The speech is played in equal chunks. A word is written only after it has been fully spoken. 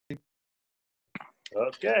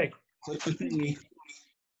Okay. Click the thingy.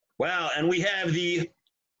 Wow, and we have the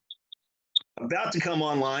about to come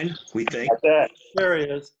online, we think. Got that. There he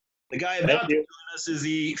is. The guy about to join us is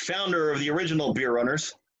the founder of the original Beer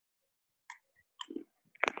Runners.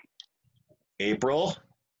 April.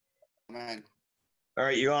 Man. All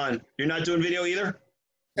right, you're on. You're not doing video either?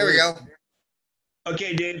 There we go.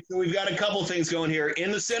 Okay, Dave, so we've got a couple things going here.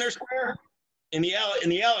 In the center square, in the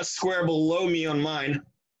Alice square below me on mine,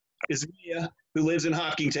 is Mia, who lives in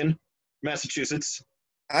Hopkinton, Massachusetts.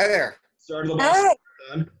 Hi there. Started the Boston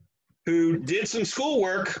Marathon, who did some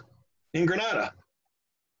schoolwork in Grenada.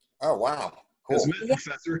 Oh, wow. Cool. As a math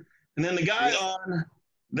professor. And then the guy on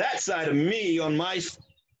that side of me, on my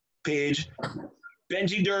page,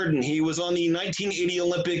 Benji Durden. He was on the 1980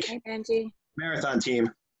 Olympic marathon team.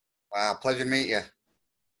 Wow, pleasure to meet you.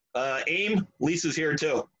 AIM, Lisa's here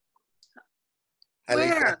too. Hi,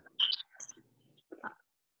 Lisa.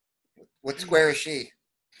 What square is she?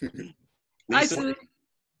 Lisa?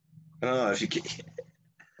 I don't know if you can.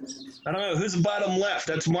 I don't know who's the bottom left.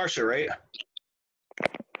 That's Marsha, right?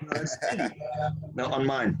 No, that's no, on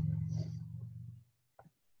mine.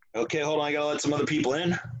 Okay, hold on. I gotta let some other people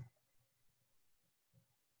in.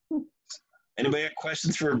 Anybody got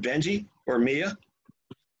questions for Benji or Mia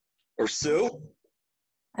or Sue?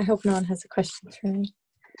 I hope no one has a question for me.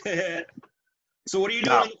 So what are you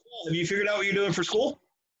doing in the fall? Have you figured out what you're doing for school?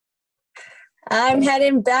 I'm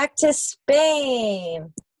heading back to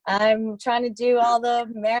Spain. I'm trying to do all the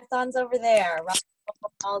marathons over there,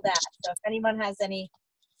 all that. So if anyone has any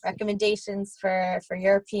recommendations for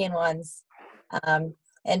European ones,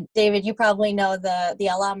 and David, you probably know the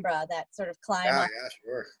Alhambra, that sort of climb up. Yeah,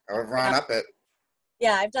 sure. I've run up it.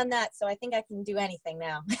 Yeah, I've done that, so I think I can do anything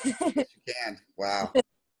now. Yes, you can. Wow.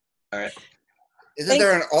 All right. Isn't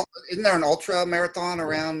there an ultra marathon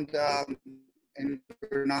around in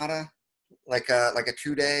Grenada? Like a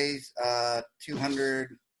 2 days,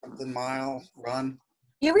 200 something mile run?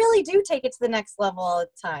 You really do take it to the next level all the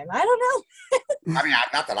time. I don't know. I mean,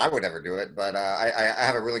 not that I would ever do it, but I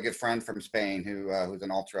have a really good friend from Spain who's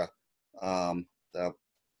an ultra. So.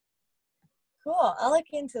 Cool. I'll look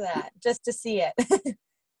into that just to see it.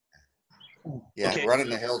 Yeah, Okay. running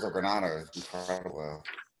the hills of Grenada is incredible.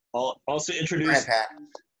 I'll also introduce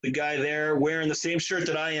the guy there wearing the same shirt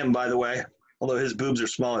that I am, by the way, although his boobs are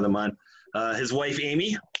smaller than mine. His wife,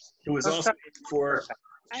 Amy, who was also for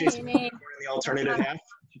the alternative half.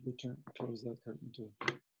 Close that curtain too.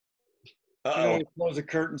 Uh-oh. Close the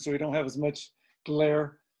curtain so we don't have as much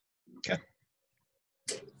glare. Okay.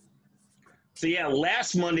 So yeah,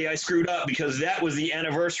 last Monday I screwed up because that was the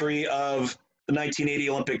anniversary of the 1980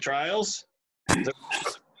 Olympic trials.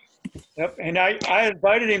 Yep, and I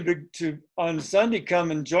invited him to on Sunday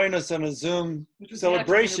come and join us on a Zoom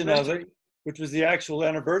celebration of it, which was the actual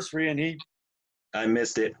anniversary, and I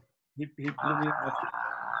missed it. He blew me off.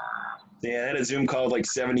 Yeah, I had a Zoom call with like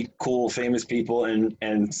 70 cool, famous people and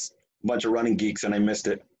a bunch of running geeks, and I missed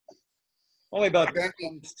it. Only about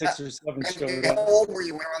 6 or 7 showed up. How old were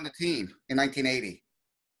you when you were on the team in 1980?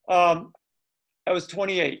 I was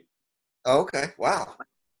 28. Oh, okay, wow.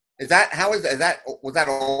 Was that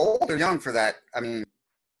old or young for that? I mean,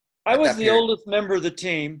 I was the oldest member of the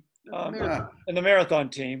team, in the marathon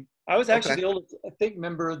team. I was actually the oldest, I think,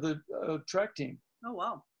 member of the track team. Oh,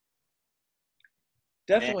 wow.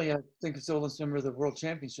 Definitely, I think it's the oldest member of the World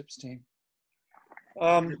Championships team.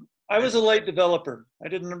 I was a late developer. I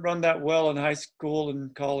didn't run that well in high school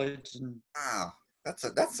and college. And wow,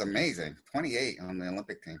 that's amazing. 28 on the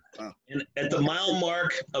Olympic team. Wow. And at the mile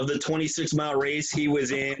mark of the 26-mile race, he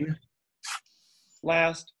was in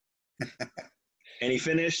last, and he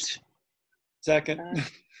finished second.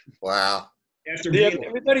 Wow. After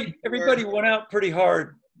everybody went out pretty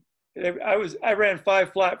hard. I ran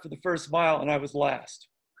 5 flat for the first mile, and I was last.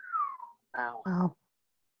 Wow.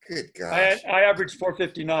 Good God. I averaged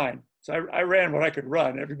 4:59, so I ran what I could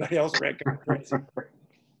run. Everybody else ran kind of crazy.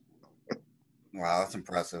 Wow, that's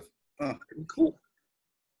impressive. Oh. Cool.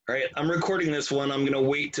 All right, I'm recording this one. I'm gonna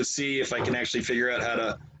wait to see if I can actually figure out how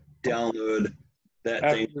to download that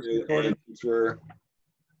thing.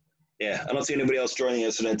 Yeah, I don't see anybody else joining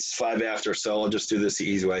us, and it's 5 after, so I'll just do this the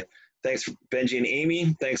easy way. Thanks for Benji and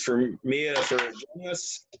Amy. Thanks for Mia for joining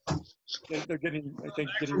us. They're getting ready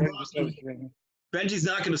to start. Benji's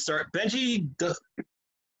not going to start. Benji,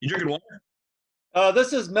 you drinking water?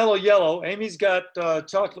 This is mellow yellow. Amy's got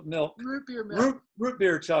chocolate milk. Root beer milk. Root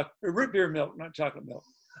beer milk, not chocolate milk.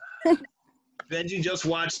 Benji just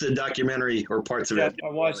watched the documentary or parts of it. I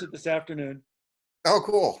watched it this afternoon. Oh,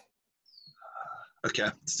 cool. Okay,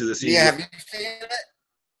 let's do this. Yeah, have you seen it?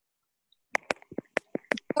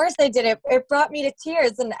 course I did it. It brought me to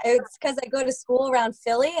tears, and it's because I go to school around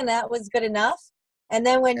Philly, and that was good enough. And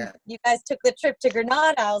then when you guys took the trip to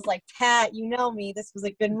Grenada, I was like, Pat, you know me. This was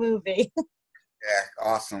a good movie. Yeah,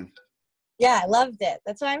 awesome. Yeah, I loved it.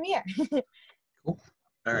 That's why I'm here. Cool.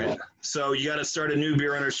 All right. So you got to start a new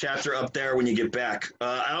Beer Runners chapter up there when you get back.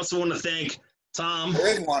 I also want to thank Tom. There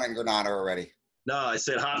is one in Grenada already. No, I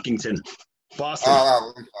said Hopkinton, Boston.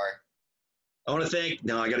 Oh, I'm sorry. I want to thank.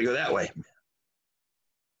 No, I got to go that way.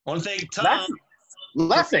 I want to thank Tom,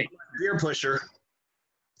 Blessing. beer pusher,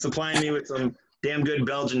 supplying me with some damn good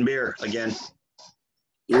Belgian beer again.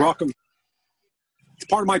 You're welcome. It's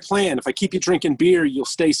part of my plan. If I keep you drinking beer, you'll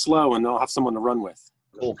stay slow, and I'll have someone to run with.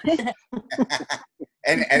 Cool.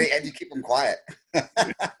 and you keep them quiet.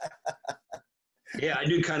 Yeah, I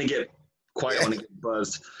do kind of get quiet when I get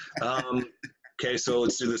buzzed. Okay, so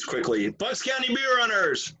let's do this quickly. Bucks County Beer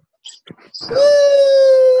Runners.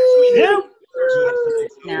 Yep.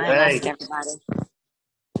 No, I lost everybody.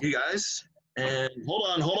 You guys. And hold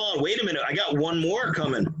on. Wait a minute. I got one more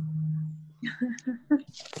coming.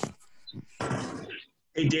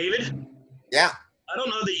 Hey, David. Yeah. I don't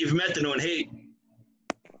know that you've met the one. Hey,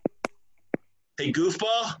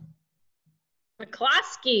 Goofball.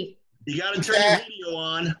 McCloskey. You got to turn your video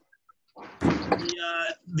on. I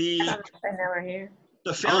know we're here.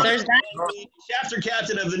 The founder, There's that. the chapter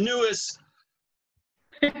captain of the newest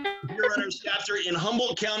Beer Runners chapter in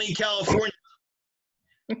Humboldt County, California.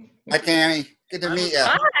 Hi, Tami. Good to meet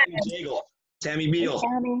you. Tami Beall.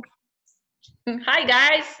 Hi,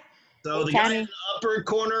 guys. So the guy in the upper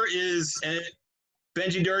corner is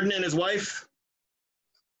Benji Durden and his wife.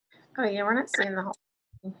 Oh, yeah, we're not seeing the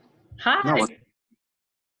whole. Hi. No,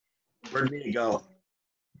 Where'd Mina go?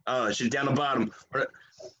 Oh, she's down the bottom.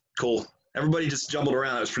 Cool. Everybody just jumbled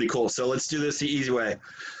around. It was pretty cool. So let's do this the easy way.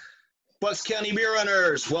 Bucks County Beer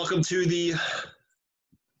Runners, welcome to the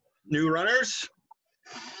new runners.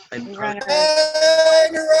 And Hey,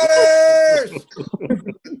 new runners!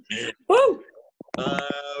 Woo!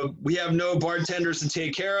 we have no bartenders to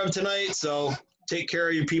take care of tonight, so take care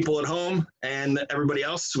of you people at home and everybody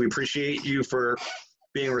else. We appreciate you for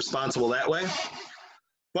being responsible that way.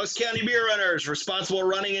 Bucks County Beer Runners, responsible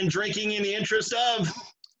running and drinking in the interest of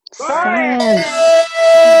Science.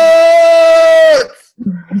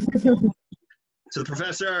 to the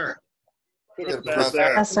professor.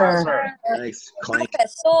 Professor. Thanks, Clank.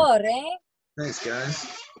 Professore. Thanks,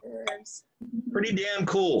 guys. Pretty damn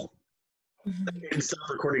cool. I can stop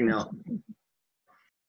recording now.